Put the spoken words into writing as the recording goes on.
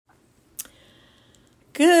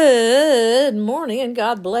Good morning, and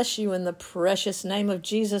God bless you in the precious name of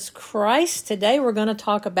Jesus Christ. Today we're going to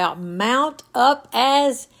talk about mount up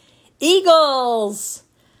as eagles.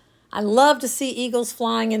 I love to see eagles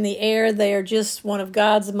flying in the air. They are just one of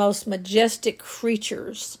God's most majestic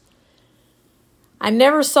creatures. I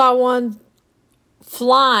never saw one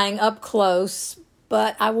flying up close,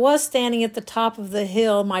 but I was standing at the top of the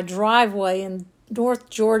hill, my driveway in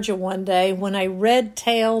North Georgia one day, when a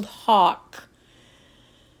red-tailed hawk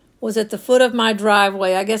was at the foot of my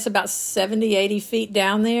driveway, I guess about 70, 80 feet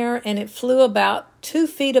down there, and it flew about 2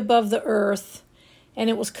 feet above the earth,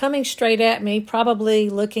 and it was coming straight at me, probably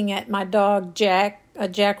looking at my dog Jack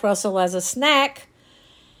Russell, as a snack.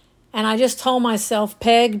 And I just told myself,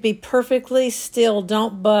 Peg, be perfectly still,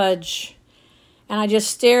 don't budge. And I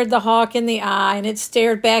just stared the hawk in the eye, and it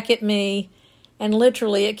stared back at me, and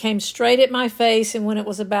literally it came straight at my face, and when it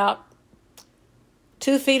was about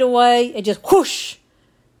 2 feet away, it just whoosh,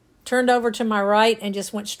 turned over to my right and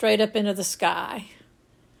just went straight up into the sky.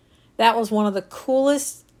 That was one of the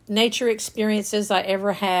coolest nature experiences I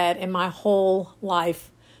ever had in my whole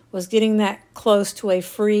life, was getting that close to a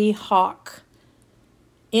free hawk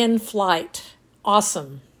in flight.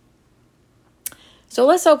 Awesome. So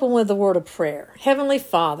let's open with a word of prayer. Heavenly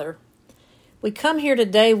Father, we come here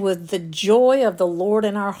today with the joy of the Lord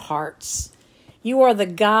in our hearts. You are the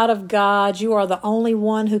God of gods. You are the only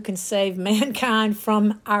one who can save mankind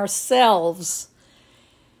from ourselves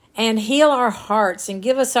and heal our hearts and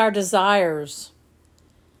give us our desires.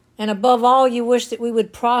 And above all, you wish that we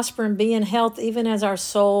would prosper and be in health even as our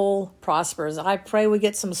soul prospers. I pray we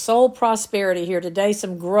get some soul prosperity here today,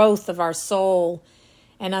 some growth of our soul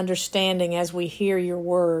and understanding as we hear your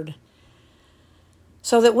word,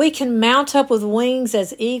 so that we can mount up with wings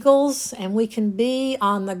as eagles and we can be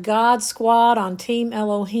on the God squad, on Team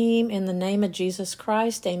Elohim, in the name of Jesus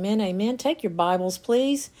Christ. Amen, amen. Take your Bibles,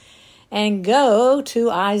 please, and go to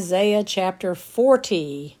Isaiah chapter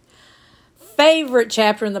 40. Favorite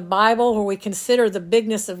chapter in the Bible, where we consider the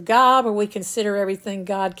bigness of God, where we consider everything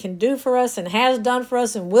God can do for us and has done for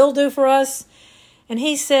us and will do for us. And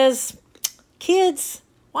he says, kids,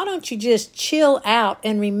 why don't you just chill out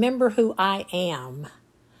and remember who I am?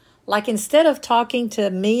 Like, instead of talking to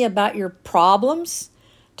me about your problems,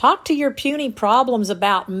 talk to your puny problems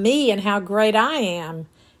about me and how great I am,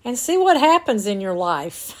 and see what happens in your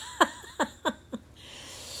life.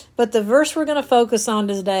 But the verse we're going to focus on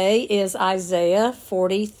today is Isaiah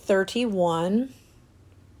 40:31.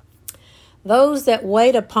 Those that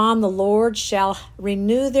wait upon the Lord shall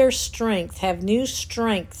renew their strength, have new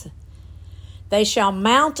strength. They shall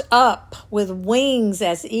mount up with wings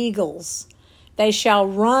as eagles. They shall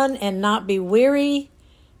run and not be weary.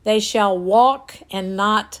 They shall walk and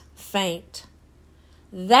not faint.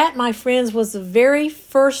 That, my friends, was the very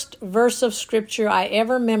first verse of Scripture I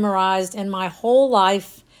ever memorized in my whole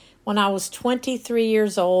life when I was 23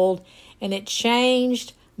 years old, and it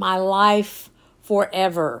changed my life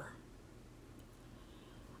forever.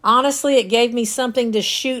 Honestly, it gave me something to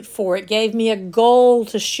shoot for. It gave me a goal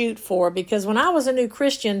to shoot for, because when I was a new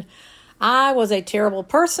Christian, I was a terrible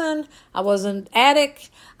person. I was an addict.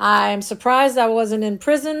 I'm surprised I wasn't in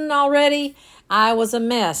prison already. I was a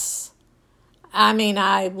mess. I mean,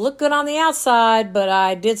 I looked good on the outside, but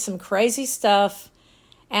I did some crazy stuff,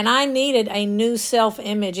 and I needed a new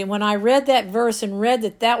self-image. And when I read that verse and read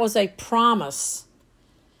that that was a promise,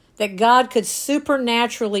 that God could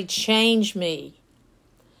supernaturally change me,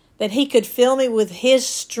 that he could fill me with his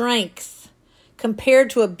strength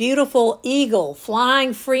compared to a beautiful eagle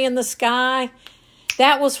flying free in the sky,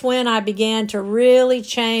 that was when I began to really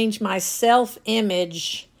change my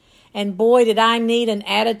self-image. And boy, did I need an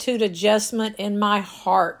attitude adjustment in my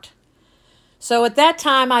heart. So at that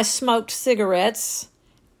time, I smoked cigarettes.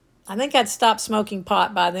 I think I'd stopped smoking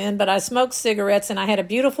pot by then, but I smoked cigarettes, and I had a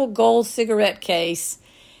beautiful gold cigarette case.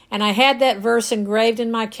 And I had that verse engraved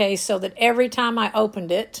in my case so that every time I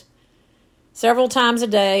opened it, several times a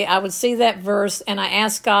day, I would see that verse, and I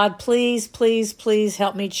asked God, please, please, please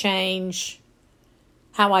help me change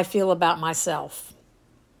how I feel about myself.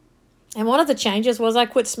 And one of the changes was I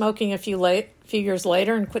quit smoking a few years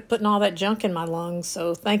later and quit putting all that junk in my lungs.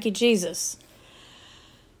 So thank you, Jesus.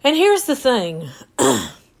 And here's the thing.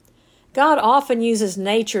 God often uses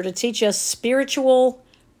nature to teach us spiritual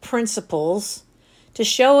principles, to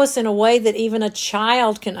show us in a way that even a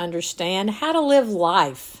child can understand how to live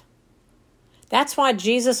life. That's why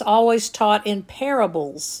Jesus always taught in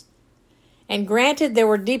parables. And granted, there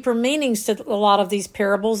were deeper meanings to a lot of these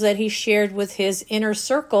parables that he shared with his inner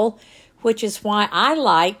circle, which is why I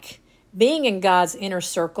like being in God's inner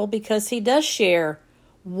circle, because he does share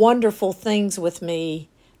wonderful things with me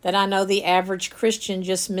that I know the average Christian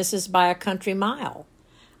just misses by a country mile.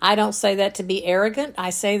 I don't say that to be arrogant. I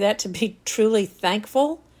say that to be truly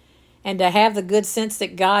thankful and to have the good sense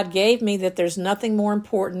that God gave me that there's nothing more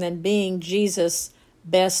important than being Jesus'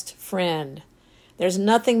 best friend. There's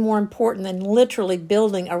nothing more important than literally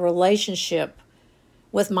building a relationship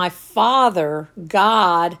with my Father,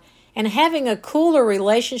 God, and having a cooler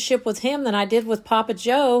relationship with Him than I did with Papa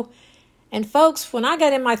Joe. And folks, when I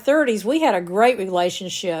got in my 30s, we had a great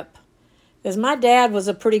relationship because my dad was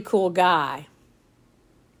a pretty cool guy.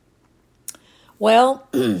 Well,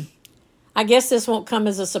 I guess this won't come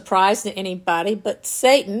as a surprise to anybody, but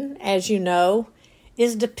Satan, as you know,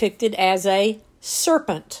 is depicted as a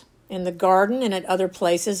serpent in the garden and at other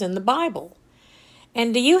places in the Bible.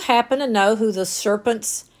 And do you happen to know who the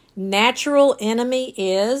serpent's natural enemy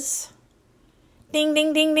is? Ding,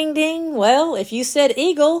 ding, ding, ding, ding. Well, if you said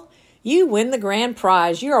eagle, you win the grand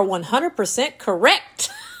prize. You are 100% correct.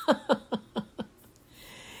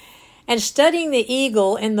 And studying the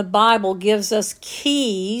eagle in the Bible gives us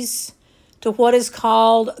keys to what is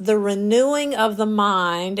called the renewing of the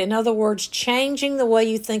mind. In other words, changing the way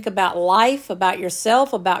you think about life, about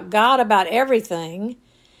yourself, about God, about everything.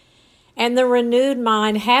 And the renewed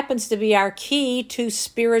mind happens to be our key to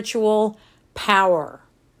spiritual power.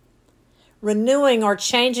 Renewing or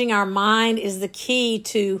changing our mind is the key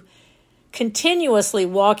to continuously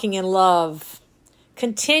walking in love,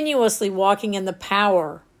 continuously walking in the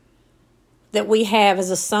power that we have as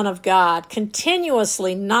a son of God,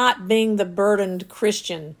 continuously not being the burdened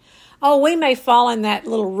Christian. Oh, we may fall in that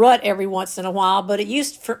little rut every once in a while, but it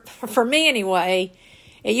used, for me anyway,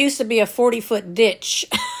 it used to be a 40-foot ditch.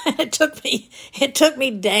 It took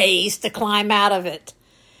me days to climb out of it.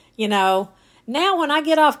 You know, now when I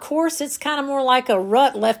get off course, it's kind of more like a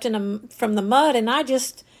rut left from the mud, and I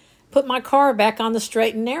just put my car back on the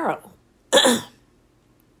straight and narrow.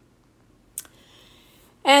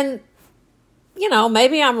 And you know,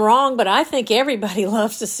 maybe I'm wrong, but I think everybody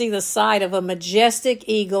loves to see the sight of a majestic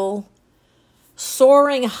eagle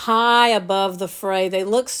soaring high above the fray. They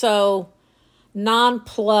look so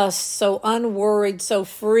nonplussed, so unworried, so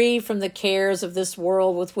free from the cares of this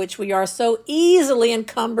world with which we are so easily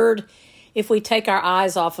encumbered if we take our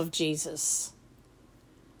eyes off of Jesus.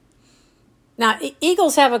 Now,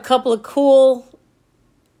 eagles have a couple of cool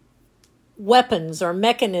weapons or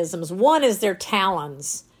mechanisms. One is their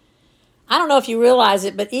talons. I don't know if you realize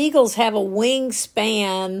it, but eagles have a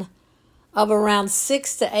wingspan of around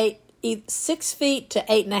 6 feet to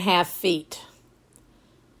 8.5 feet.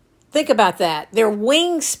 Think about that. Their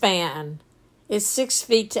wingspan is 6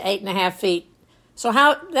 feet to 8.5 feet. So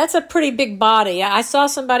that's a pretty big body. I saw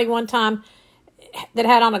somebody one time that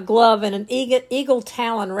had on a glove and an eagle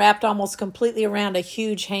talon wrapped almost completely around a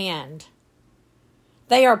huge hand.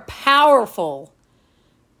 They are powerful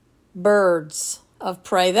birds of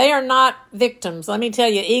prey. They are not victims. Let me tell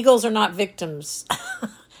you, eagles are not victims.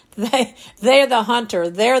 They're the hunter.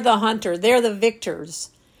 They're the hunter. They're the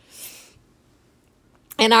victors.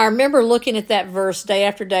 And I remember looking at that verse day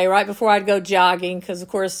after day, right before I'd go jogging, because of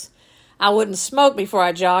course I wouldn't smoke before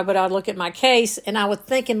I jog, but I'd look at my case and I would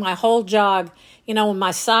think in my whole jog, you know, when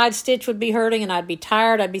my side stitch would be hurting and I'd be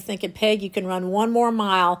tired, I'd be thinking, Peg, you can run one more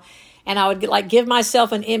mile. And I would give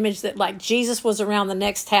myself an image that Jesus was around the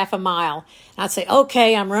next half a mile. And I'd say,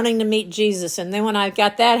 okay, I'm running to meet Jesus. And then when I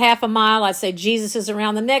got that half a mile, I'd say, Jesus is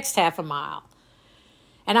around the next half a mile.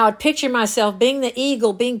 And I would picture myself being the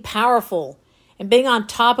eagle, being powerful, and being on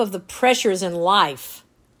top of the pressures in life.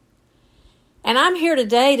 And I'm here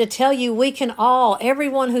today to tell you we can all,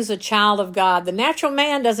 everyone who's a child of God, the natural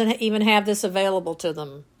man doesn't even have this available to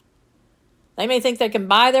them. They may think they can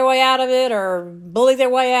buy their way out of it or bully their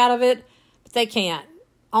way out of it, but they can't.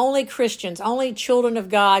 Only Christians, only children of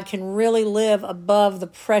God can really live above the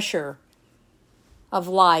pressure of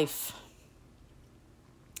life.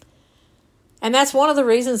 And that's one of the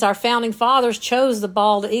reasons our founding fathers chose the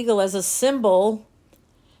bald eagle as a symbol,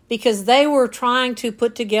 because they were trying to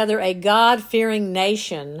put together a God-fearing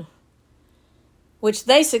nation, which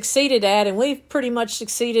they succeeded at, and we've pretty much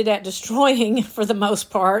succeeded at destroying for the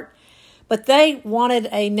most part. But they wanted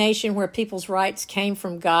a nation where people's rights came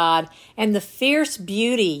from God, and the fierce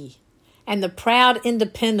beauty and the proud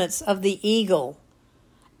independence of the eagle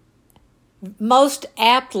most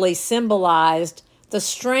aptly symbolized the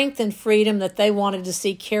strength and freedom that they wanted to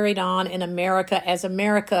see carried on in America, as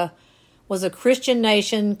America was a Christian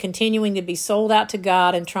nation continuing to be sold out to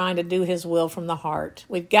God and trying to do His will from the heart.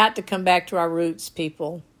 We've got to come back to our roots,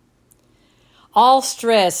 people. All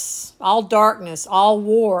stress, all darkness, all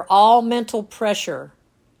war, all mental pressure,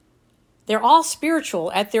 they're all spiritual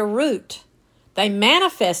at their root. They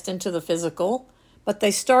manifest into the physical, but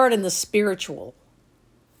they start in the spiritual.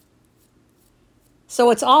 So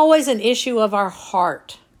it's always an issue of our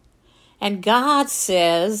heart. And God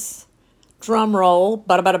says, drum roll,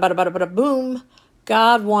 bada bada bada bada bada boom,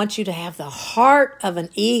 God wants you to have the heart of an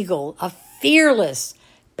eagle, a fearless,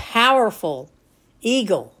 powerful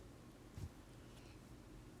eagle.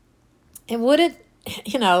 And would it,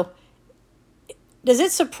 does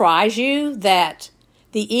it surprise you that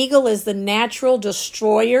the eagle is the natural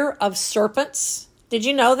destroyer of serpents? Did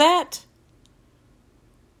you know that?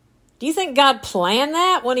 Do you think God planned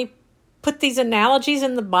that when he put these analogies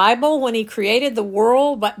in the Bible, when he created the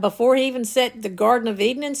world, but before he even set the Garden of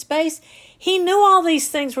Eden in space? He knew all these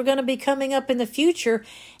things were going to be coming up in the future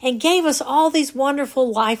and gave us all these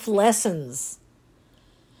wonderful life lessons.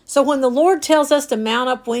 So when the Lord tells us to mount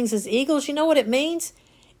up wings as eagles, you know what it means?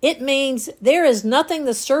 It means there is nothing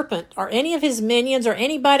the serpent or any of his minions or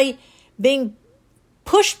anybody being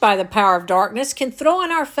pushed by the power of darkness can throw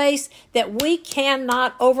in our face that we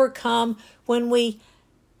cannot overcome when we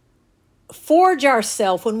forge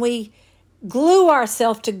ourselves, when we glue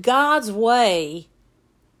ourselves to God's way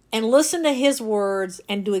and listen to his words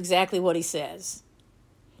and do exactly what he says.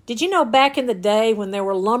 Did you know back in the day when there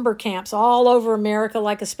were lumber camps all over America,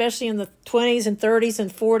 like especially in the 20s and 30s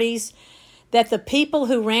and 40s, that the people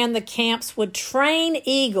who ran the camps would train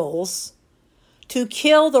eagles to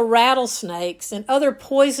kill the rattlesnakes and other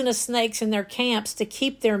poisonous snakes in their camps to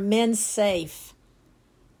keep their men safe?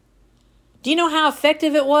 Do you know how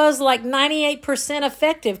effective it was? Like 98%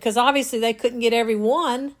 effective, because obviously they couldn't get every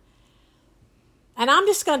one. And I'm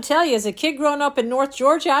just going to tell you, as a kid growing up in North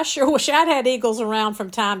Georgia, I sure wish I'd had eagles around from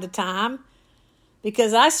time to time,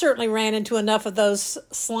 because I certainly ran into enough of those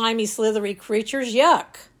slimy, slithery creatures.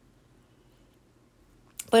 Yuck.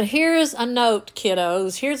 But here's a note,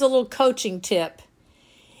 kiddos. Here's a little coaching tip.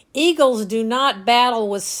 Eagles do not battle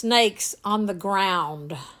with snakes on the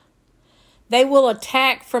ground. They will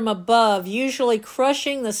attack from above, usually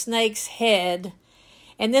crushing the snake's head,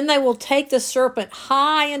 and then they will take the serpent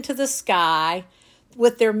high into the sky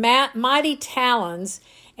with their mighty talons,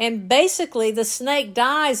 and basically the snake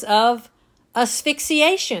dies of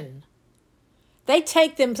asphyxiation. They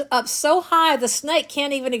take them up so high the snake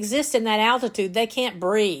can't even exist in that altitude. They can't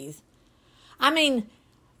breathe. I mean,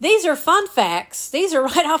 these are fun facts. These are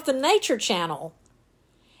right off the Nature Channel.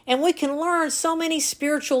 And we can learn so many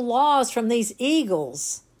spiritual laws from these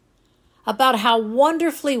eagles about how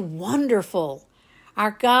wonderfully wonderful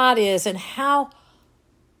our God is and how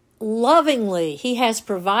lovingly he has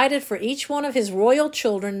provided for each one of his royal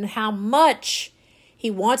children and how much he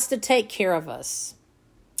wants to take care of us.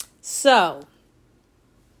 So,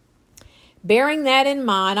 bearing that in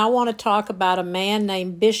mind, I want to talk about a man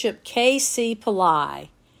named Bishop K.C. Pillai.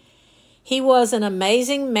 He was an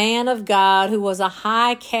amazing man of God who was a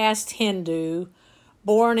high caste Hindu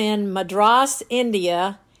born in Madras,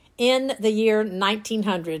 India in the year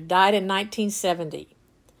 1900, died in 1970.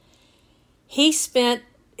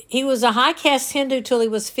 He was a high caste Hindu till he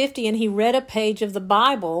was 50, and he read a page of the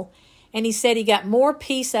Bible, and he said he got more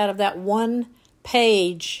peace out of that one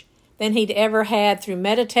page than he'd ever had through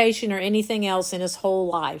meditation or anything else in his whole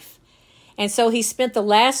life. And so he spent the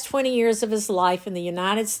last 20 years of his life in the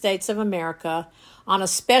United States of America on a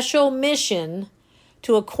special mission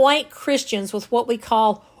to acquaint Christians with what we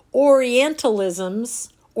call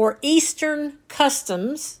Orientalisms or Eastern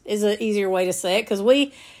customs, is an easier way to say it, because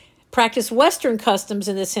we practice Western customs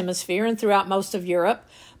in this hemisphere and throughout most of Europe.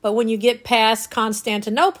 But when you get past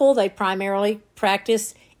Constantinople, they primarily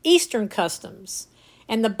practice Eastern customs.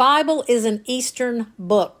 And the Bible is an Eastern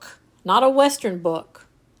book, not a Western book.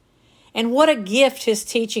 And what a gift his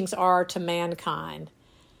teachings are to mankind.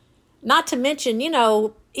 Not to mention,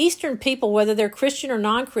 Eastern people, whether they're Christian or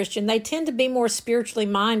non-Christian, they tend to be more spiritually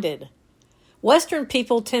minded. Western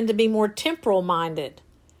people tend to be more temporal minded.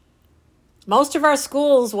 Most of our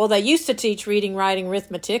schools, they used to teach reading, writing,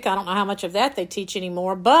 arithmetic. I don't know how much of that they teach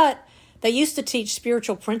anymore, but they used to teach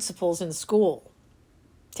spiritual principles in school.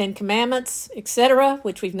 10 Commandments, etc.,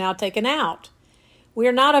 which we've now taken out. We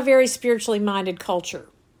are not a very spiritually minded culture.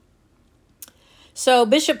 So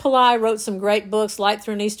Bishop Pillai wrote some great books, Light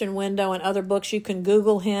Through an Eastern Window and other books. You can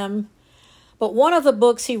Google him. But one of the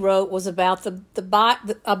books he wrote was about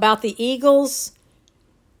the eagles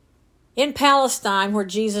in Palestine, where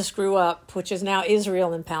Jesus grew up, which is now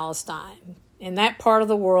Israel and Palestine. In that part of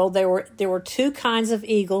the world, there were two kinds of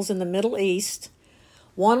eagles in the Middle East.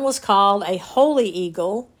 One was called a holy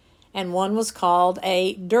eagle, and one was called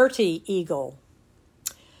a dirty eagle.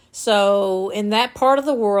 So in that part of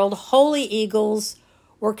the world, holy eagles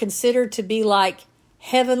were considered to be like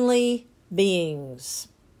heavenly beings,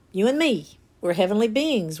 you and me. We're heavenly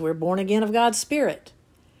beings. We're born again of God's Spirit.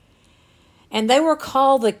 And they were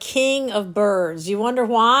called the king of birds. You wonder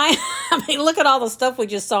why? I mean, look at all the stuff we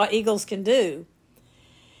just saw eagles can do.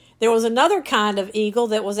 There was another kind of eagle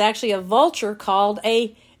that was actually a vulture called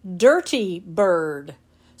a dirty bird.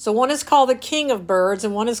 So one is called the king of birds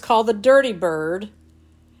and one is called the dirty bird.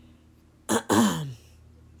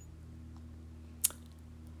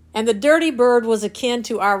 And the dirty bird was akin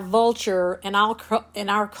to our vulture in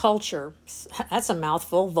our culture. That's a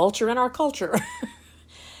mouthful, vulture in our culture.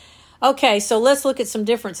 Okay, so let's look at some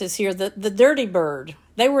differences here. The dirty bird,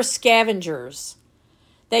 they were scavengers.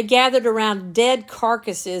 They gathered around dead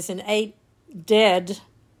carcasses and ate dead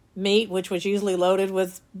meat, which was usually loaded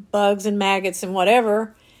with bugs and maggots and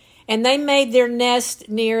whatever. And they made their nest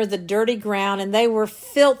near the dirty ground, and they were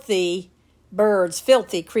filthy birds,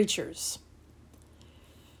 filthy creatures.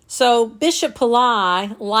 So Bishop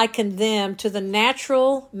Pillai likened them to the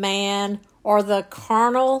natural man or the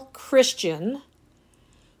carnal Christian,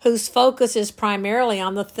 whose focus is primarily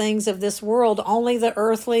on the things of this world, only the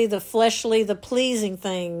earthly, the fleshly, the pleasing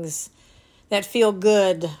things that feel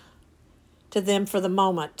good to them for the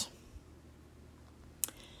moment.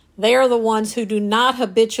 They are the ones who do not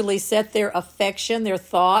habitually set their affection, their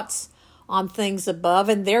thoughts on things above,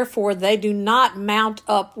 and therefore they do not mount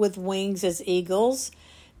up with wings as eagles,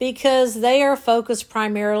 because they are focused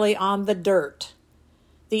primarily on the dirt,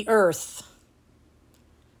 the earth,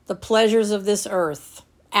 the pleasures of this earth.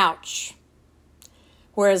 Ouch.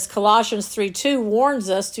 Whereas Colossians 3:2 warns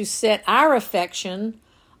us to set our affection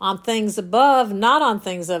on things above, not on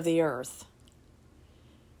things of the earth.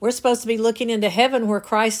 We're supposed to be looking into heaven where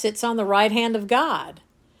Christ sits on the right hand of God.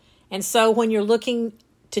 And so when you're looking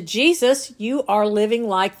to Jesus, you are living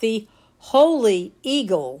like the holy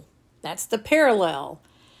eagle. That's the parallel.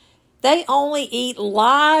 They only eat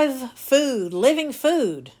live food, living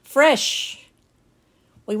food, fresh.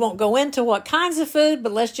 We won't go into what kinds of food,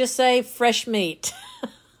 but let's just say fresh meat.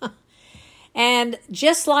 And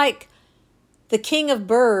just like the king of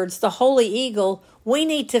birds, the holy eagle, we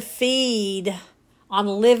need to feed on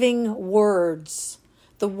living words,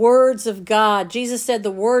 the words of God. Jesus said, the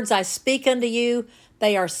words I speak unto you,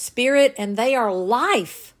 they are spirit and they are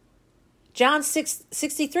life. John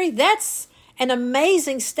 6:63, that's an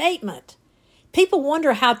amazing statement. People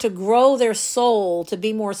wonder how to grow their soul to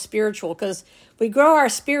be more spiritual, because we grow our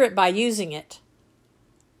spirit by using it,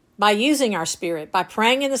 by using our spirit, by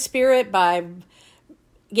praying in the Spirit, by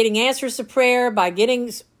getting answers to prayer, by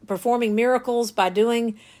performing miracles, by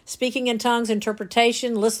speaking in tongues,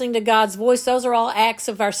 interpretation, listening to God's voice. Those are all acts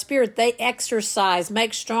of our spirit. They exercise,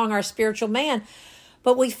 make strong our spiritual man.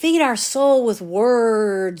 But we feed our soul with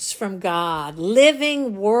words from God,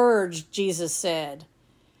 living words, Jesus said.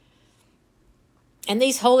 And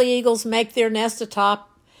these holy eagles make their nest atop.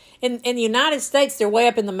 In the United States, they're way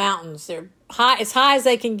up in the mountains. They're as high as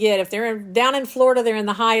they can get. If they're down in Florida, they're in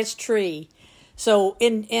the highest tree. So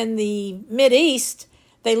in the Mideast,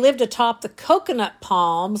 they lived atop the coconut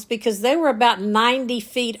palms because they were about 90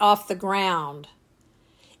 feet off the ground.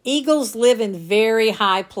 Eagles live in very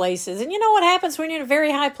high places. And you know what happens when you're in a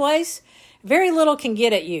very high place? Very little can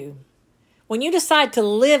get at you. When you decide to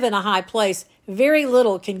live in a high place, very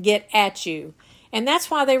little can get at you. And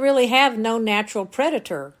that's why they really have no natural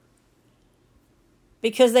predator,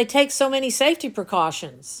 because they take so many safety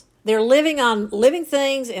precautions. They're living on living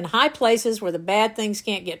things in high places where the bad things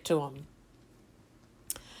can't get to them.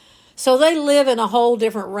 So they live in a whole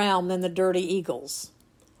different realm than the dirty eagles,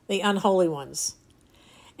 the unholy ones.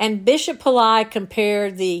 And Bishop Pillai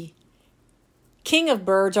compared the king of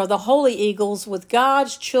birds, or the holy eagles, with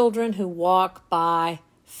God's children who walk by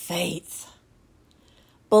faith,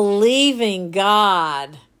 believing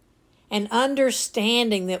God and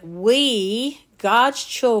understanding that we, God's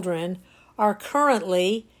children, are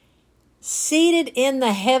currently seated in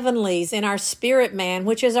the heavenlies in our spirit man,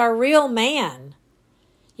 which is our real man.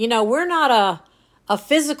 You know, we're not a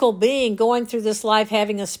physical being going through this life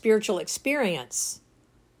having a spiritual experience.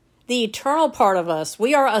 The eternal part of us,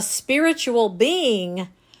 we are a spiritual being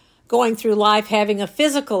going through life having a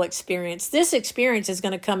physical experience. This experience is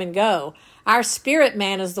going to come and go. Our spirit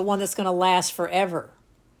man is the one that's going to last forever.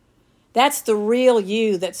 That's the real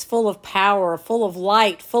you that's full of power, full of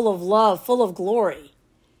light, full of love, full of glory.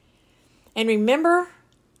 And remember,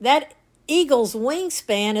 that eagle's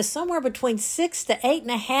wingspan is somewhere between 6 to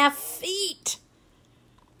 8.5 feet.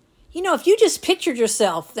 You know, if you just pictured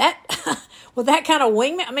yourself with that kind of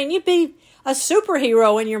wingman, I mean, you'd be a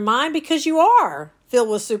superhero in your mind, because you are filled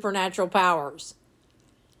with supernatural powers.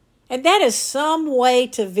 And that is some way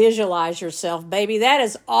to visualize yourself, baby. That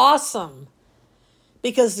is awesome.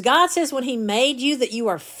 Because God says when he made you that you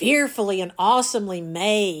are fearfully and awesomely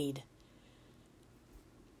made.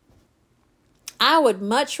 I would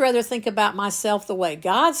much rather think about myself the way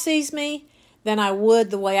God sees me than I would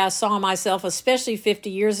the way I saw myself, especially 50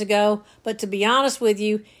 years ago. But to be honest with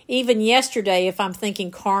you, even yesterday, if I'm thinking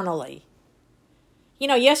carnally. You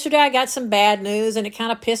know, yesterday I got some bad news and it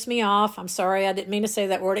kind of pissed me off. I'm sorry, I didn't mean to say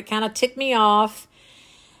that word. It kind of ticked me off.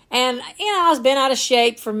 And, I was been out of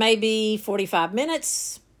shape for maybe 45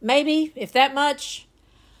 minutes, maybe, if that much.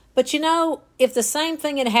 But if the same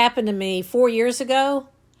thing had happened to me 4 years ago,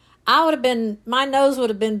 my nose would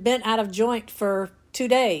have been bent out of joint for 2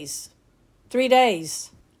 days, 3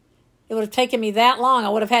 days. It would have taken me that long. I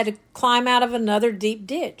would have had to climb out of another deep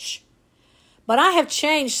ditch. But I have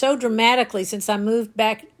changed so dramatically since I moved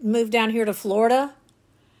down here to Florida.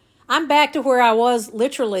 I'm back to where I was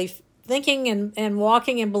literally thinking and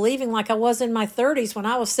walking and believing like I was in my 30s when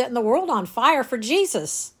I was setting the world on fire for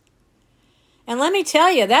Jesus. And let me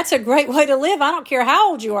tell you, that's a great way to live. I don't care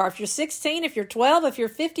how old you are. If you're 16, if you're 12, if you're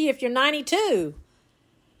 50, if you're 92.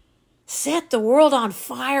 Set the world on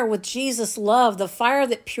fire with Jesus' love, the fire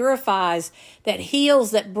that purifies, that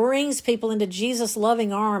heals, that brings people into Jesus'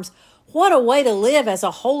 loving arms. What a way to live as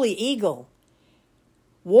a holy eagle.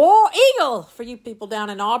 War Eagle for you people down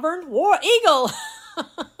in Auburn. War Eagle.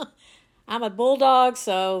 I'm a bulldog,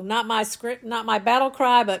 so not my battle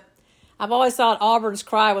cry, but I've always thought Auburn's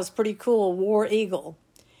cry was pretty cool, War Eagle.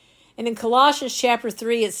 And in Colossians chapter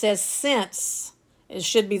 3, it says, since, it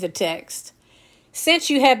should be the text. Since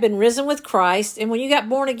you have been risen with Christ, and when you got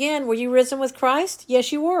born again, were you risen with Christ?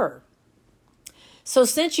 Yes, you were. So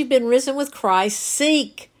since you've been risen with Christ,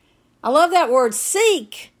 seek. I love that word,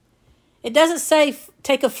 seek. It doesn't say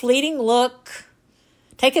take a fleeting look,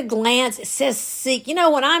 take a glance. It says seek.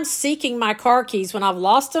 When I'm seeking my car keys, when I've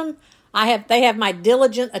lost them, they have my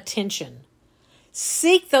diligent attention.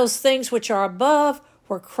 Seek those things which are above,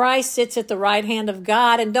 where Christ sits at the right hand of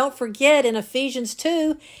God. And don't forget, in Ephesians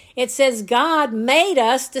 2, it says God made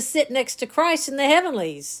us to sit next to Christ in the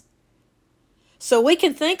heavenlies. So we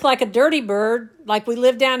can think like a dirty bird, like we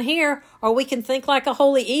live down here, or we can think like a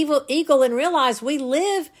holy eagle and realize we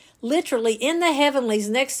live literally in the heavenlies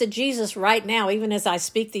next to Jesus right now, even as I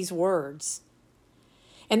speak these words.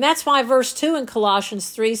 And that's why verse 2 in Colossians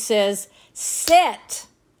 3 says, set.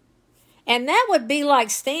 And that would be like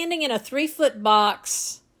standing in a 3-foot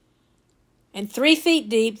box and 3 feet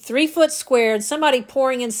deep, 3 foot squared, somebody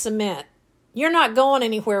pouring in cement. You're not going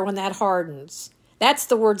anywhere when that hardens. That's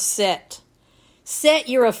the word set. Set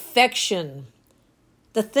your affection,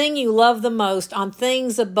 the thing you love the most, on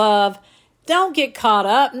things above. Don't get caught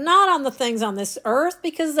up, not on the things on this earth,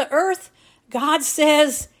 because the earth, God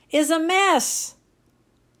says, is a mess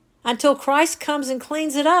until Christ comes and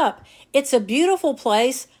cleans it up. It's a beautiful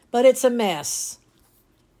place, but it's a mess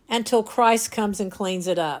until Christ comes and cleans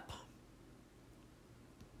it up.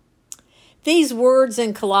 These words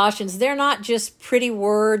in Colossians, they're not just pretty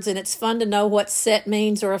words and it's fun to know what set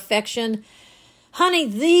means or affection. Honey,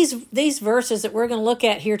 these verses that we're going to look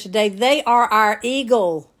at here today, they are our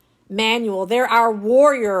eagle manual. They're our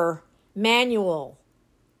warrior manual.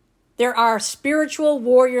 They're our spiritual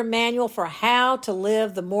warrior manual for how to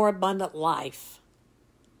live the more abundant life.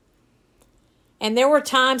 And there were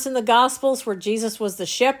times in the Gospels where Jesus was the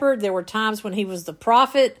shepherd. There were times when he was the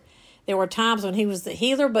prophet. There were times when he was the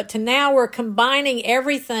healer. But to now we're combining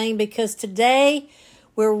everything because today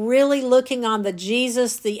we're really looking on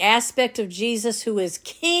the aspect of Jesus who is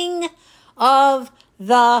King of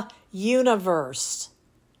the universe.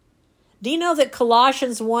 Do you know that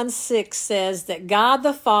Colossians 1:6 says that God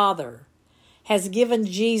the Father has given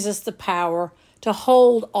Jesus the power to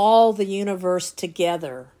hold all the universe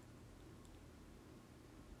together?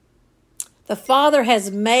 The Father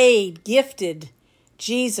has gifted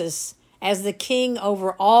Jesus as the King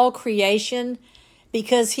over all creation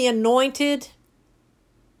because he anointed,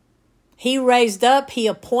 he raised up, he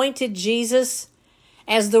appointed Jesus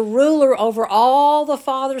as the ruler over all the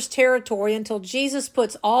Father's territory until Jesus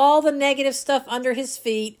puts all the negative stuff under his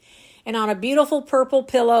feet, and on a beautiful purple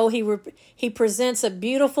pillow, he presents a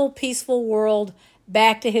beautiful, peaceful world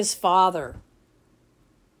back to his Father.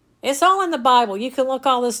 It's all in the Bible. You can look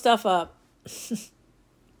all this stuff up.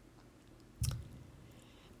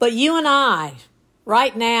 But you and I,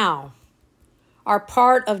 right now, are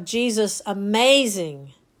part of Jesus'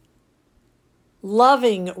 amazing,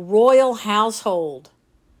 loving, royal household.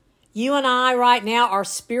 You and I right now are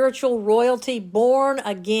spiritual royalty, born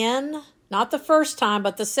again, not the first time,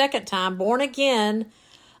 but the second time, born again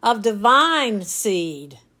of divine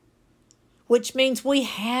seed, which means we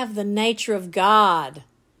have the nature of God,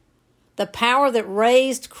 The power that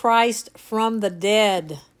raised Christ from the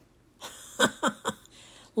dead.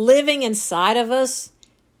 Living inside of us.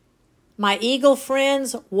 My eagle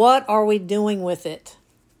friends, what are we doing with it?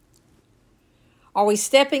 Are we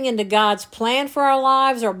stepping into God's plan for our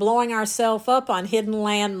lives or blowing ourselves up on hidden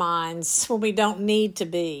landmines when we don't need to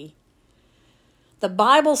be? The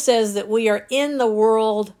Bible says that we are in the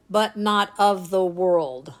world, but not of the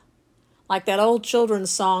world. Like that old children's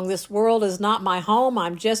song, this world is not my home,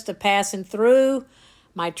 I'm just a passing through.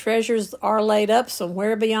 My treasures are laid up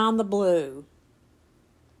somewhere beyond the blue.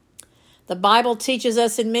 The Bible teaches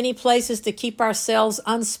us in many places to keep ourselves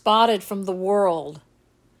unspotted from the world.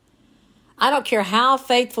 I don't care how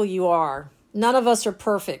faithful you are. None of us are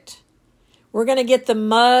perfect. We're going to get the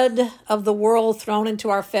mud of the world thrown into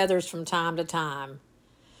our feathers from time to time.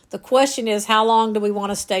 The question is, how long do we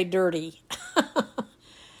want to stay dirty?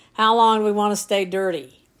 How long do we want to stay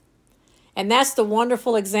dirty? And that's the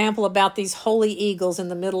wonderful example about these holy eagles in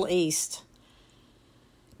the Middle East.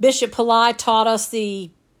 Bishop Pillai taught us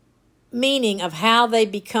the meaning of how they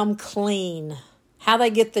become clean, how they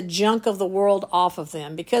get the junk of the world off of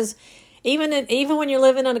them. Because even when you're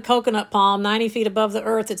living in a coconut palm 90 feet above the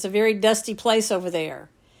earth, it's a very dusty place over there.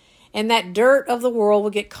 And that dirt of the world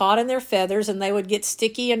would get caught in their feathers and they would get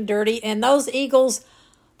sticky and dirty. And those eagles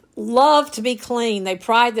love to be clean. They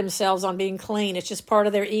pride themselves on being clean. It's just part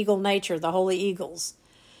of their eagle nature, the holy eagles.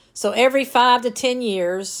 So every 5 to 10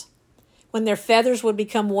 years, when their feathers would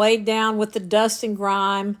become weighed down with the dust and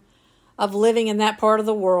grime of living in that part of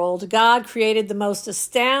the world, God created the most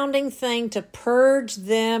astounding thing to purge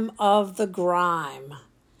them of the grime.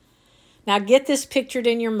 Now get this pictured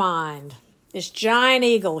in your mind. This giant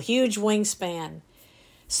eagle, huge wingspan,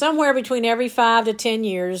 somewhere between every 5 to 10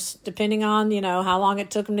 years, depending on, how long it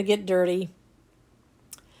took them to get dirty.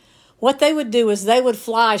 What they would do is they would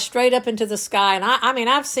fly straight up into the sky. And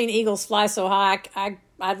I've seen eagles fly so high,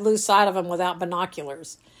 I'd lose sight of them without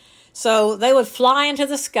binoculars. So they would fly into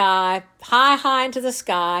the sky, high into the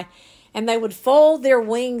sky, and they would fold their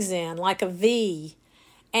wings in like a V,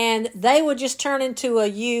 and they would just turn into a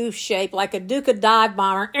U shape like a Duca dive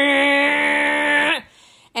bomber.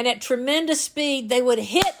 And at tremendous speed, they would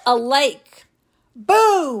hit a lake.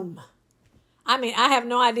 Boom! I have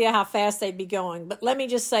no idea how fast they'd be going, but let me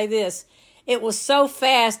just say this. It was so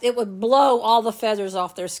fast, it would blow all the feathers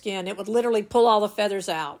off their skin. It would literally pull all the feathers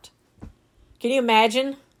out. Can you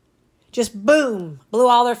imagine? Just boom, blew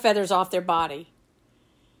all their feathers off their body.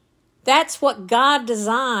 That's what God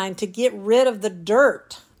designed to get rid of the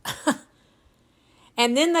dirt.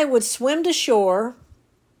 And then they would swim to shore.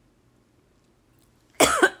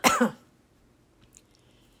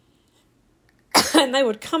 And they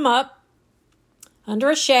would come up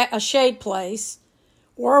under a shade place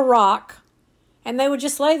or a rock, and they would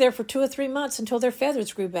just lay there for 2 or 3 months until their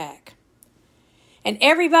feathers grew back. And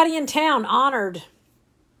everybody in town honored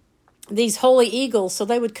these holy eagles, so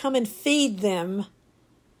they would come and feed them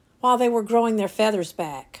while they were growing their feathers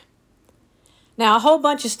back. Now, a whole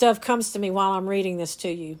bunch of stuff comes to me while I'm reading this to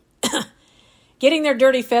you. Getting their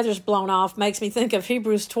dirty feathers blown off makes me think of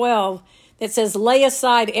Hebrews 12 that says, lay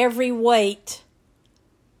aside every weight,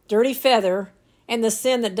 dirty feather, and the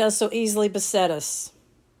sin that does so easily beset us.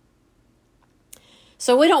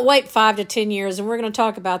 So we don't wait 5 to 10 years, and we're going to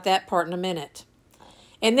talk about that part in a minute.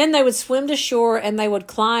 And then they would swim to shore and they would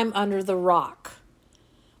climb under the rock.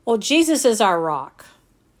 Well, Jesus is our rock.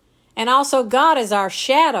 And also God is our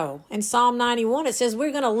shadow. In Psalm 91, it says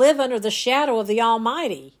we're going to live under the shadow of the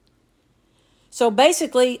Almighty. So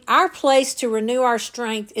basically, our place to renew our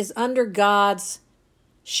strength is under God's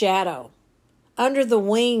shadow, under the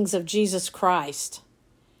wings of Jesus Christ.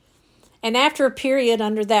 And after a period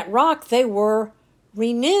under that rock, they were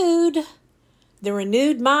renewed. The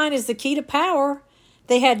renewed mind is the key to power.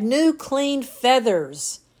 They had new clean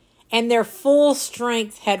feathers, and their full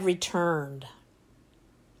strength had returned.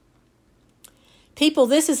 People,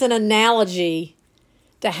 this is an analogy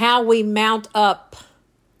to how we mount up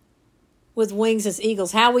with wings as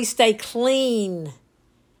eagles, how we stay clean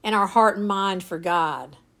in our heart and mind for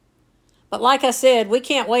God. But like I said, we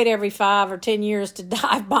can't wait every 5 or 10 years to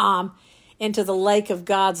dive bomb into the lake of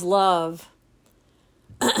God's love.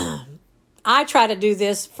 I try to do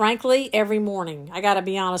this, frankly, every morning. I got to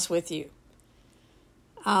be honest with you.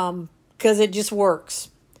 Because it just works.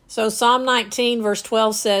 So Psalm 19 verse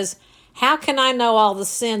 12 says, how can I know all the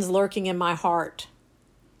sins lurking in my heart?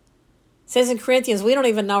 It says in Corinthians, we don't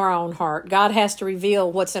even know our own heart. God has to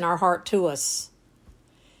reveal what's in our heart to us.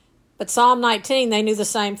 But Psalm 19, they knew the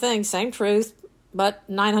same thing, same truth, but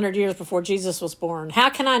 900 years before Jesus was born. How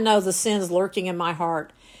can I know the sins lurking in my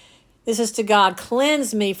heart? This is to God,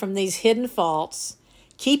 cleanse me from these hidden faults.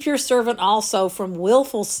 Keep your servant also from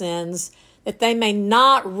willful sins, that they may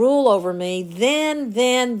not rule over me. Then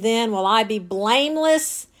will I be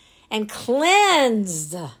blameless and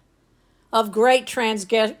cleansed of great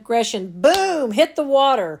transgression. Boom, hit the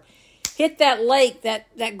water. Hit that lake,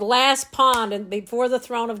 that glass pond and before the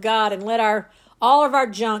throne of God, and let all of our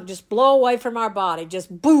junk just blow away from our body.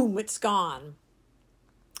 Just boom, it's gone.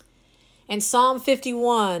 And Psalm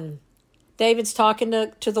 51, David's talking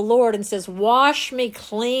to the Lord and says, wash me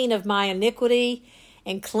clean of my iniquity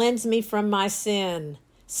and cleanse me from my sin.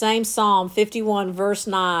 Same Psalm 51, verse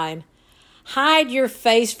 9. Hide your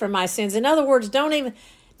face from my sins. In other words, don't even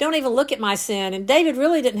look at my sin. And David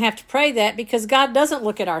really didn't have to pray that because God doesn't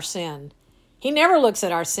look at our sin. He never looks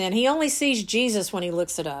at our sin. He only sees Jesus when he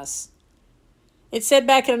looks at us. It said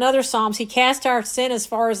back in another Psalms, he cast our sin as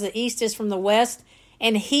far as the east is from the west,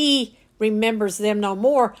 and he remembers them no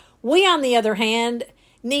more. We, on the other hand,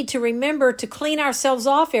 need to remember to clean ourselves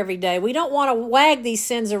off every day. We don't want to wag these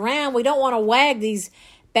sins around. We don't want to wag these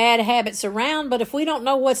bad habits around. But if we don't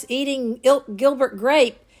know what's eating Gilbert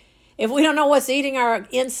grape, if we don't know what's eating our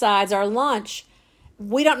insides, our lunch,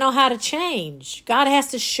 we don't know how to change. God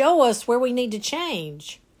has to show us where we need to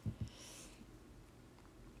change.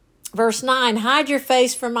 Verse 9, hide your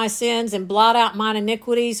face from my sins and blot out mine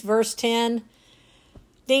iniquities. Verse 10,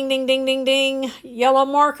 ding, ding, ding, ding, ding, yellow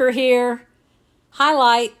marker here.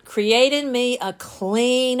 Highlight, create in me a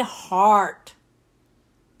clean heart.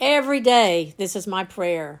 Every day, this is my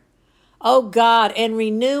prayer. Oh God, and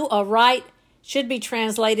renew a right, should be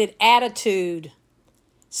translated attitude.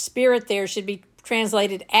 Spirit there should be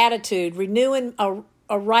translated attitude. Renewing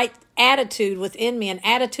a right attitude within me, an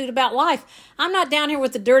attitude about life. I'm not down here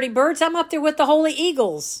with the dirty birds. I'm up there with the holy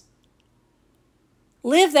eagles.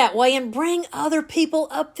 Live that way and bring other people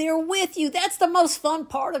up there with you. That's the most fun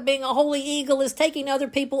part of being a holy eagle, is taking other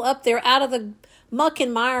people up there out of the muck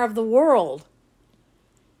and mire of the world.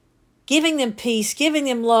 Giving them peace, giving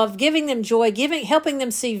them love, giving them joy, helping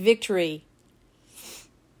them see victory.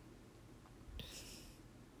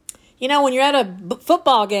 You know, when you're at a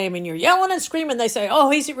football game and you're yelling and screaming, they say, oh,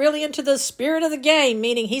 he's really into the spirit of the game,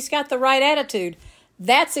 meaning he's got the right attitude.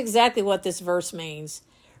 That's exactly what this verse means.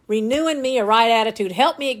 Renew in me a right attitude.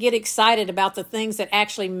 Help me get excited about the things that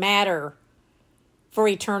actually matter for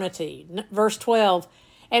eternity. Verse 12.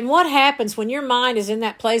 And what happens when your mind is in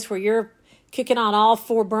that place where you're kicking on all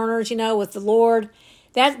four burners, with the Lord?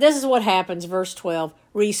 This is what happens, verse 12.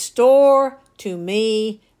 Restore to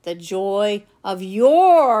me the joy of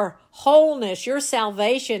your wholeness, your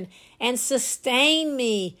salvation, and sustain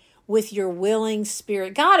me with your willing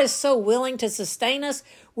spirit. God is so willing to sustain us.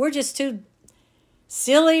 We're just too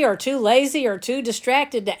silly or too lazy or too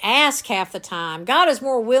distracted to ask half the time. God is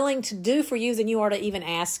more willing to do for you than you are to even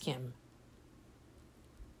ask him.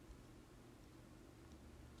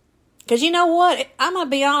 Because you know what? I'm going to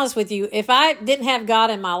be honest with you. If I didn't have God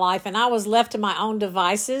in my life and I was left to my own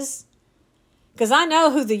devices, because I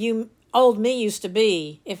know who the old me used to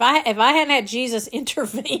be. If I hadn't had Jesus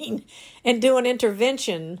intervene and do an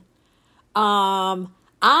intervention,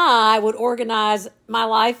 I would organize my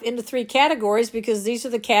life into 3 categories, because these are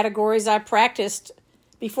the categories I practiced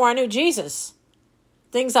before I knew Jesus.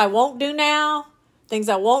 Things I won't do now, things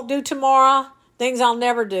I won't do tomorrow, things I'll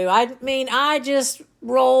never do. I just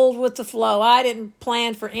rolled with the flow. I didn't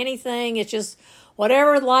plan for anything. It's just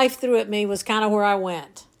whatever life threw at me was kind of where I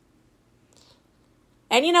went.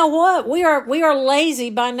 And you know what? We are lazy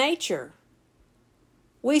by nature.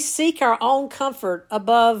 We seek our own comfort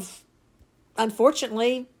above,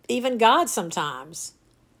 unfortunately, even God sometimes.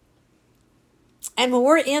 And when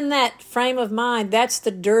we're in that frame of mind, that's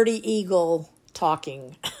the dirty eagle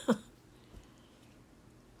talking.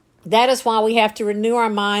 That is why we have to renew our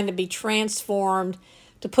mind to be transformed,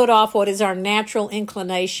 to put off what is our natural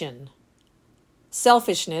inclination,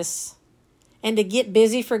 selfishness, and to get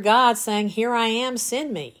busy for God, saying, here I am,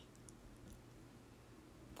 send me.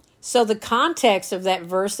 So the context of that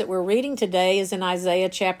verse that we're reading today is in Isaiah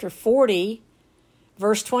chapter 40,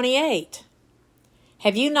 verse 28.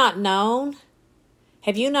 Have you not known?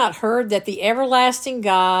 Have you not heard that the everlasting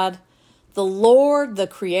God, the Lord, the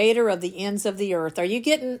creator of the ends of the earth? Are you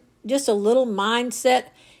getting just a little mindset?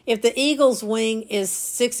 If the eagle's wing is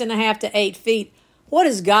 6.5 to 8 feet, what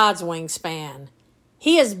is God's wingspan?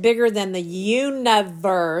 He is bigger than the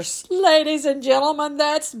universe. Ladies and gentlemen,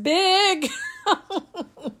 that's big.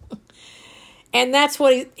 And that's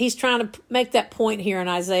what he's trying to make that point here in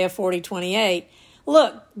Isaiah 40:28.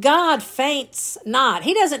 Look, God faints not.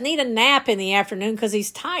 He doesn't need a nap in the afternoon because he's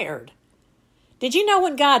tired. Did you know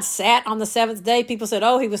when God sat on the 7th day, people said,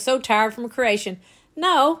 oh, he was so tired from creation.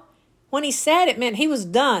 No, when he sat, it meant he was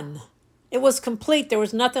done. It was complete. There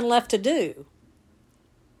was nothing left to do.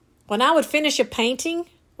 When I would finish a painting,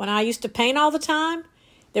 when I used to paint all the time,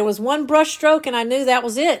 there was one brush stroke and I knew that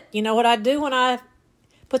was it. You know what I'd do when I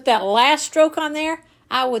put that last stroke on there?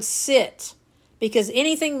 I would sit, because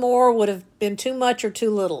anything more would have been too much or too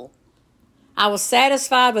little. I was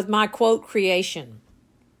satisfied with my, quote, creation.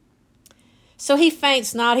 So he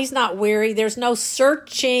faints not, he's not weary. There's no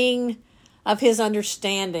searching of his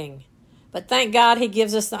understanding. But thank God he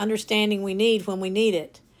gives us the understanding we need when we need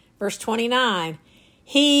it. Verse 29,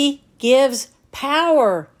 he gives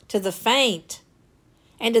power to the faint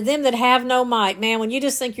and to them that have no might. Man, when you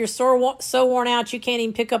just think you're so worn out you can't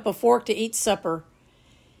even pick up a fork to eat supper,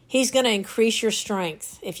 he's going to increase your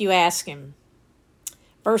strength if you ask him.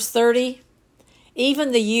 Verse 30,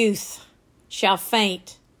 even the youth shall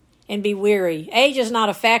faint and be weary. Age is not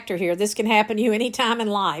a factor here. This can happen to you any time in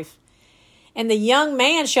life. And the young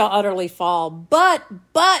man shall utterly fall. But,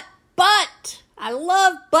 I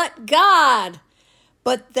love but God.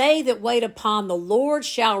 But they that wait upon the Lord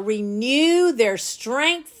shall renew their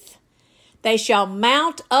strength. They shall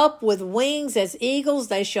mount up with wings as eagles.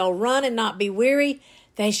 They shall run and not be weary.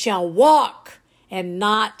 They shall walk and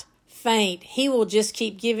not faint. He will just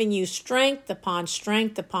keep giving you strength upon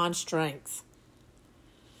strength upon strength.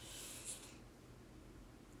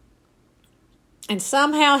 And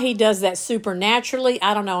somehow he does that supernaturally.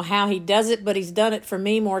 I don't know how he does it, but he's done it for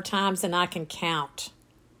me more times than I can count.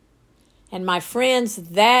 And my friends,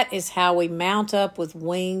 that is how we mount up with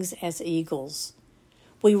wings as eagles.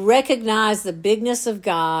 We recognize the bigness of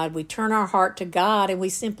God. We turn our heart to God and we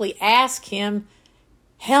simply ask him,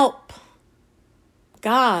 help.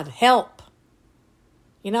 God, help.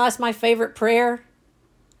 You know, that's my favorite prayer.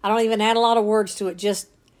 I don't even add a lot of words to it. Just,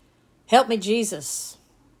 help me, Jesus.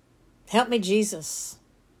 Help me, Jesus.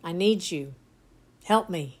 I need you. Help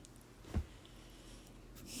me.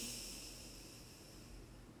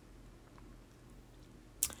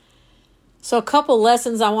 So a couple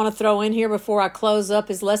lessons I want to throw in here before I close up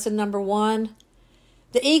is lesson number 1.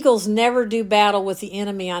 The eagles never do battle with the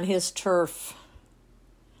enemy on his turf.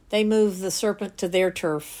 They move the serpent to their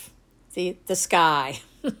turf, the sky.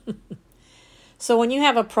 So when you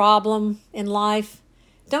have a problem in life,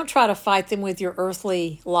 don't try to fight them with your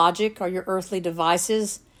earthly logic or your earthly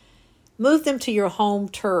devices. Move them to your home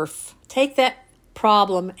turf. Take that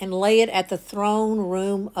problem and lay it at the throne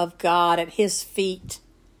room of God at his feet.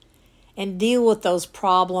 And deal with those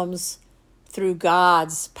problems through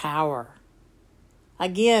God's power.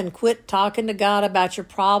 Again, quit talking to God about your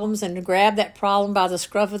problems and grab that problem by the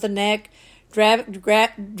scruff of the neck, drag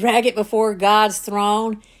it before God's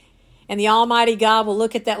throne, and the Almighty God will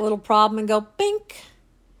look at that little problem and go, bink.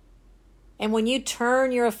 And when you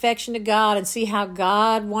turn your affection to God and see how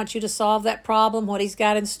God wants you to solve that problem, what he's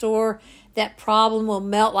got in store, that problem will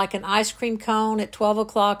melt like an ice cream cone at 12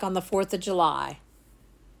 o'clock on the 4th of July.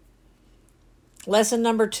 Lesson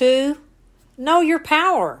number 2, know your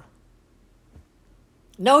power.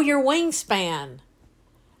 Know your wingspan.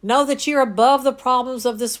 Know that you're above the problems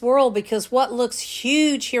of this world, because what looks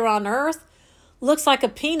huge here on earth looks like a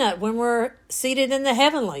peanut when we're seated in the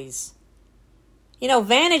heavenlies. You know,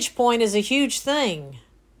 vantage point is a huge thing.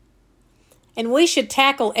 And we should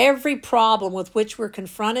tackle every problem with which we're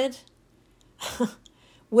confronted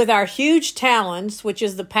with our huge talents, which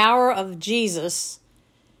is the power of Jesus,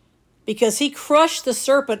 because he crushed the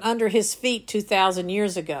serpent under his feet 2,000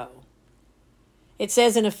 years ago. It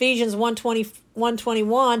says in Ephesians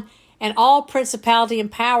 1:21, and all principality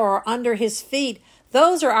and power are under his feet.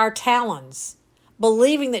 Those are our talons,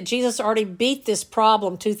 believing that Jesus already beat this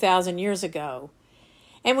problem 2,000 years ago.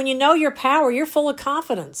 And when you know your power, you're full of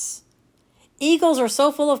confidence. Eagles are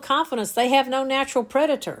so full of confidence, they have no natural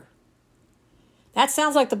predator. That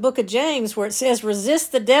sounds like the book of James, where it says,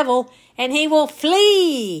 resist the devil and he will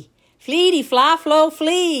flee. Flee, fly, flow,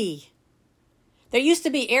 flee. There used to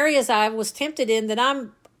be areas I was tempted in that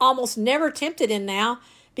I'm almost never tempted in now,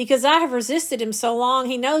 because I have resisted him so long.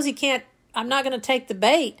 He knows he can't, I'm not going to take the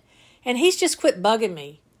bait. And he's just quit bugging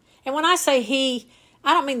me. And when I say he,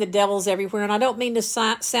 I don't mean the devil's everywhere, and I don't mean to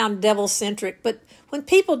sound devil-centric, but when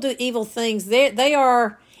people do evil things, they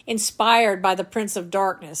are inspired by the prince of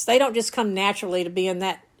darkness. They don't just come naturally to being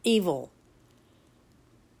that evil.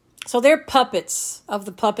 So they're puppets of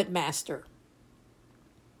the puppet master.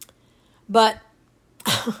 But,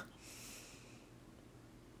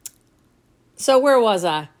 so where was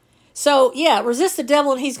I? So, yeah, resist the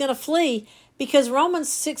devil and he's going to flee, because Romans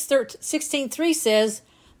 16:3 says,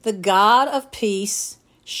 the God of peace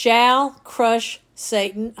shall crush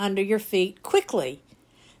Satan under your feet quickly.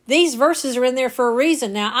 These verses are in there for a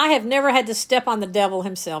reason. Now, I have never had to step on the devil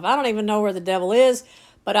himself. I don't even know where the devil is,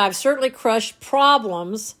 but I've certainly crushed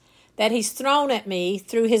problems that he's thrown at me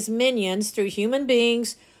through his minions, through human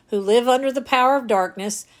beings who live under the power of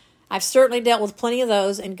darkness. I've certainly dealt with plenty of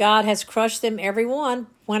those, and God has crushed them, every one,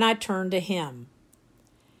 when I turn to him.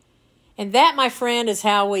 And that, my friend, is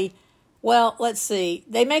how let's see.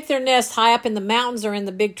 They make their nest high up in the mountains or in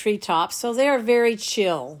the big treetops, so they are very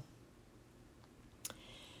chill.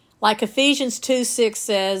 Like Ephesians 2:6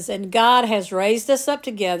 says, and God has raised us up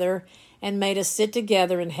together and made us sit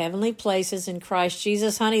together in heavenly places in Christ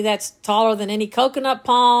Jesus. Honey, that's taller than any coconut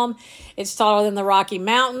palm. It's taller than the Rocky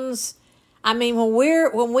Mountains. I mean,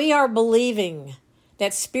 when we are believing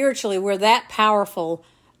that spiritually we're that powerful,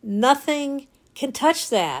 nothing can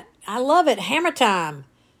touch that. I love it. Hammer time.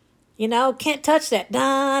 Can't touch that.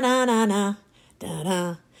 Da-na-na-na,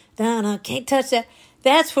 da-na, da-na, can't touch that.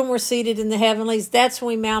 That's when we're seated in the heavenlies. That's when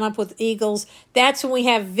we mount up with eagles. That's when we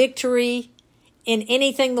have victory in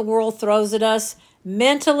anything the world throws at us,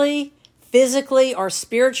 mentally, physically, or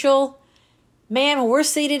spiritual. Man, when we're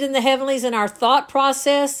seated in the heavenlies in our thought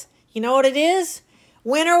process, you know what it is?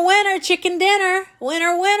 Winner, winner, chicken dinner.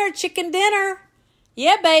 Winner, winner, chicken dinner.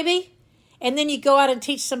 Yeah, baby. And then you go out and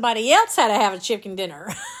teach somebody else how to have a chicken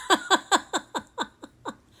dinner.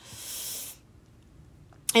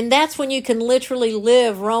 And that's when you can literally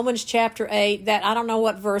live Romans chapter 8, that I don't know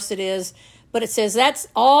what verse it is, but it says that's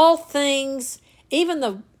all things,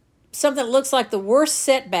 even something that looks like the worst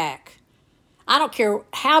setback. I don't care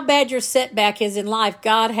how bad your setback is in life,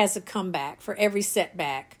 God has a comeback for every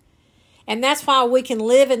setback. And that's why we can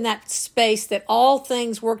live in that space that all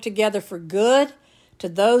things work together for good to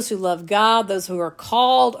those who love God, those who are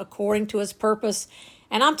called according to his purpose.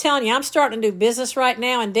 And I'm telling you, I'm starting to do business right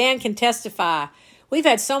now, and Dan can testify. We've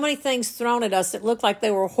had so many things thrown at us that looked like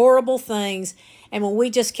they were horrible things, and when we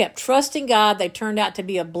just kept trusting God, they turned out to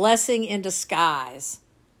be a blessing in disguise.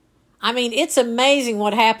 I mean, it's amazing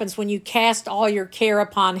what happens when you cast all your care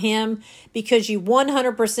upon him, because you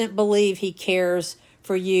 100% believe he cares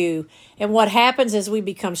for you. And what happens is we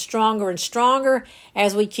become stronger and stronger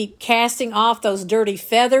as we keep casting off those dirty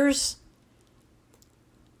feathers,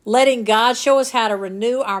 letting God show us how to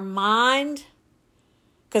renew our mind.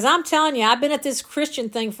 Because I'm telling you, I've been at this Christian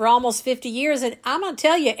thing for almost 50 years, and I'm going to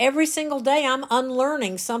tell you, every single day I'm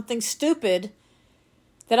unlearning something stupid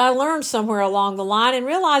that I learned somewhere along the line and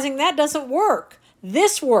realizing that doesn't work.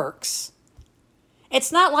 This works.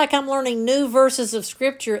 It's not like I'm learning new verses of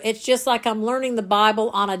Scripture. It's just like I'm learning the Bible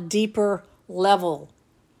on a deeper level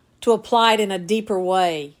to apply it in a deeper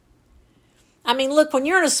way. I mean, look, when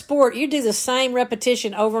you're in a sport, you do the same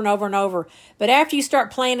repetition over and over and over. But after you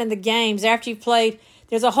start playing in the games, after you've played,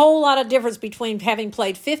 there's a whole lot of difference between having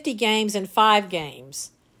played 50 games and 5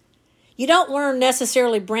 games. You don't learn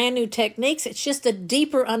necessarily brand new techniques. It's just a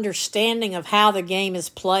deeper understanding of how the game is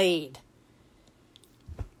played.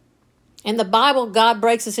 In the Bible, God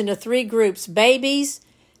breaks us into 3 groups: babies,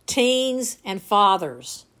 teens, and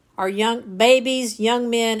fathers. Our babies, young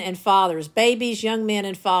men, and fathers. Babies, young men,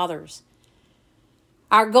 and fathers.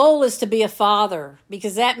 Our goal is to be a father,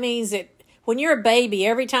 because that means that when you're a baby,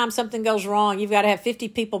 every time something goes wrong, you've got to have 50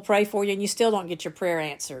 people pray for you, and you still don't get your prayer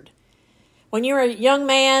answered. When you're a young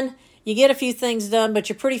man, you get a few things done, but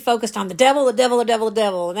you're pretty focused on the devil, the devil, the devil, the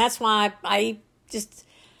devil. And that's why I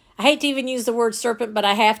hate to even use the word serpent, but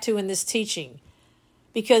I have to in this teaching,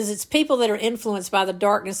 because it's people that are influenced by the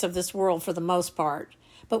darkness of this world for the most part.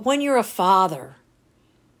 But when you're a father,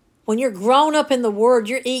 when you're grown up in the Word,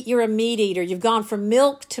 you're a meat eater. You've gone from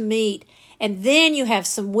milk to meat, and then you have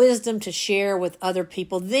some wisdom to share with other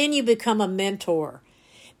people. Then you become a mentor.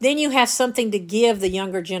 Then you have something to give the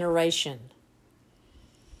younger generation.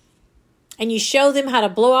 And you show them how to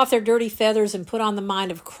blow off their dirty feathers and put on the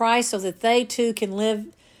mind of Christ so that they too can live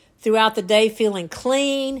throughout the day feeling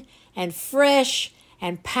clean and fresh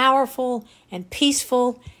and powerful and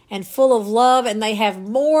peaceful and full of love. And they have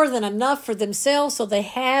more than enough for themselves, so they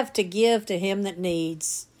have to give to him that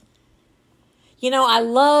needs. You know, I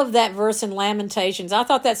love that verse in Lamentations. I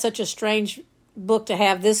thought that's such a strange book to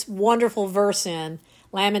have this wonderful verse in.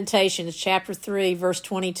 Lamentations chapter 3, verse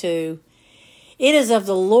 22. It is of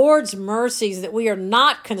the Lord's mercies that we are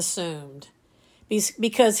not consumed,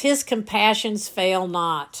 because his compassions fail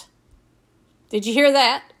not. Did you hear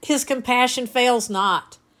that? His compassion fails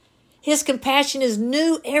not. His compassion is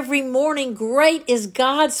new every morning. Great is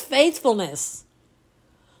God's faithfulness.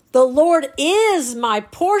 The Lord is my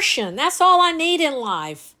portion. That's all I need in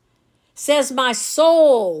life. Says my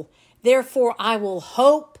soul, therefore I will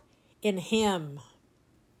hope in him.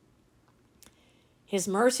 His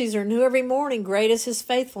mercies are new every morning. Great is his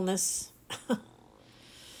faithfulness.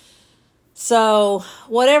 So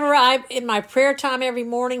in my prayer time every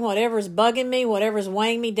morning, whatever's bugging me, whatever's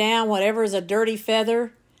weighing me down, whatever is a dirty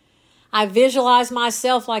feather, I visualize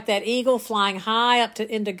myself like that eagle flying high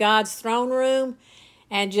into God's throne room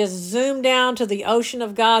and just zoom down to the ocean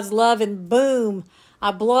of God's love, and boom,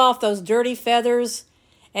 I blow off those dirty feathers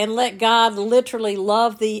and let God literally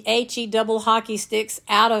love the HE double hockey sticks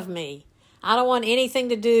out of me. I don't want anything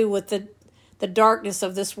to do with the darkness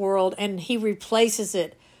of this world, and He replaces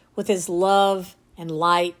it with His love and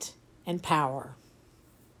light and power.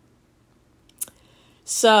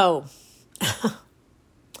 So,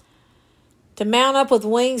 to mount up with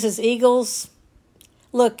wings as eagles,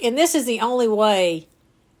 look, and this is the only way,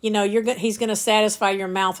 He's going to satisfy your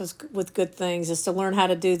mouth with good things, is to learn how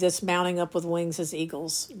to do this mounting up with wings as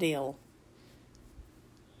eagles deal.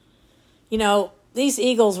 These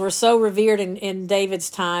eagles were so revered in David's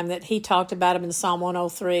time that he talked about them in Psalm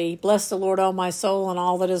 103. Bless the Lord, O my soul, and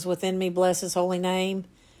all that is within me. Bless His holy name.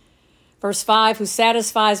 Verse 5, who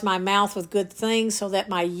satisfies my mouth with good things so that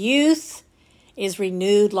my youth is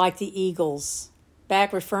renewed like the eagles.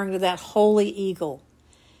 Back referring to that holy eagle.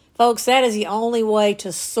 Folks, that is the only way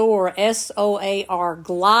to soar, S-O-A-R,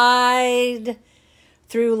 glide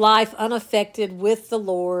through life unaffected with the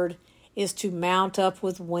Lord, is to mount up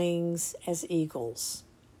with wings as eagles.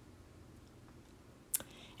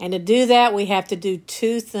 And to do that, we have to do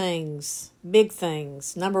two things, big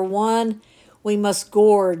things. Number one, we must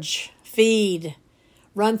gorge, feed,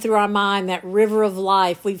 run through our mind that river of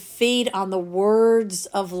life. We feed on the words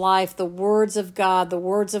of life, the words of God, the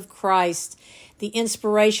words of Christ, the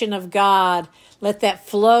inspiration of God. Let that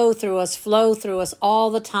flow through us all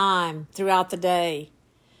the time throughout the day.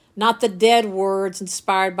 Not the dead words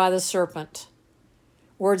inspired by the serpent.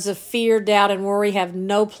 Words of fear, doubt, and worry have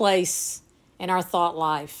no place in our thought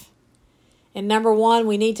life. And number one,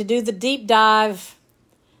 we need to do the deep dive,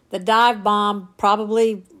 the dive bomb,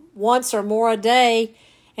 probably once or more a day,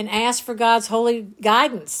 and ask for God's holy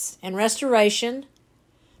guidance and restoration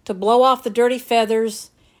to blow off the dirty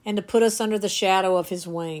feathers and to put us under the shadow of His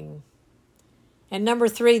wing. And number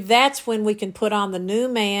three, that's when we can put on the new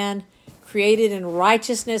man, created in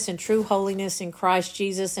righteousness and true holiness in Christ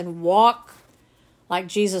Jesus, and walk like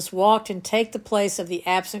Jesus walked and take the place of the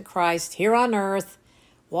absent Christ here on earth,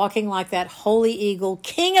 walking like that holy eagle,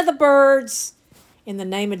 king of the birds, in the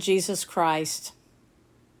name of Jesus Christ.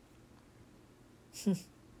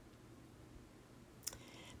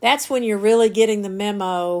 That's when you're really getting the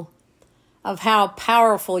memo of how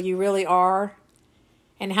powerful you really are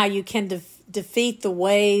and how you can defeat the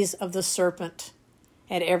ways of the serpent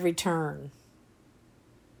at every turn.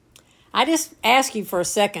 I just ask you for a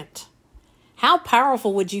second, how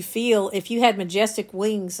powerful would you feel if you had majestic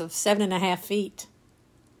wings of 7.5 feet?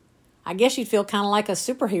 I guess you'd feel kind of like a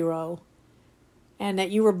superhero, and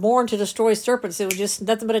that you were born to destroy serpents. It was just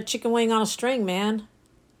nothing but a chicken wing on a string, man.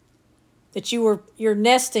 That your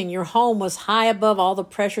nesting, your home was high above all the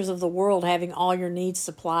pressures of the world, having all your needs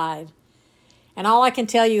supplied. And all I can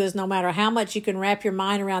tell you is no matter how much you can wrap your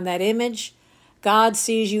mind around that image, God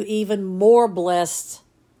sees you even more blessed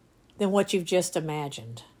than what you've just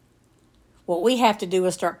imagined. What we have to do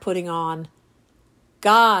is start putting on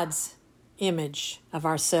God's image of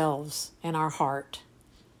ourselves and our heart.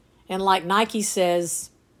 And like Nike says,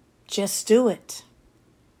 just do it.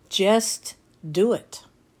 Just do it.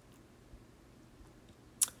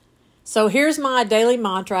 So here's my daily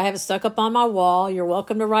mantra. I have it stuck up on my wall. You're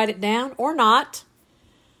welcome to write it down or not.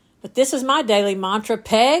 But this is my daily mantra.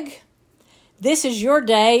 Peg, this is your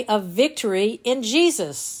day of victory in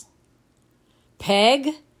Jesus.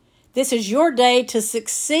 Peg, this is your day to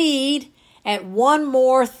succeed at one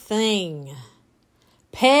more thing.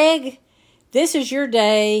 Peg, this is your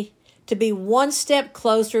day to be one step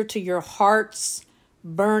closer to your heart's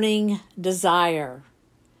burning desire.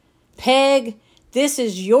 Peg, this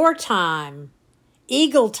is your time,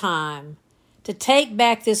 eagle time, to take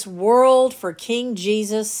back this world for King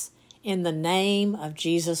Jesus in the name of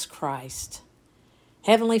Jesus Christ.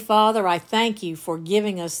 Heavenly Father, I thank you for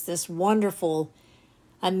giving us this wonderful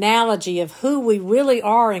analogy of who we really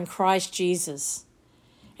are in Christ Jesus,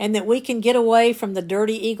 and that we can get away from the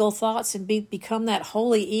dirty eagle thoughts and become that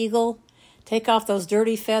holy eagle, take off those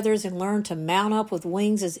dirty feathers and learn to mount up with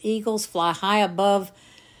wings as eagles, fly high above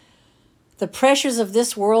the pressures of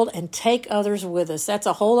this world and take others with us. That's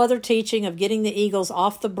a whole other teaching of getting the eagles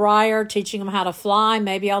off the briar, teaching them how to fly.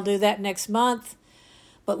 Maybe I'll do that next month.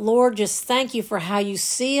 But Lord, just thank you for how you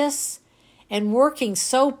see us and working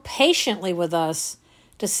so patiently with us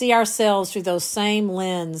to see ourselves through those same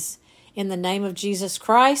lens. In the name of Jesus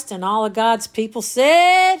Christ, and all of God's people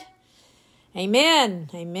said, amen,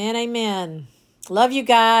 amen, amen. Love you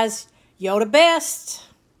guys. Yoda best.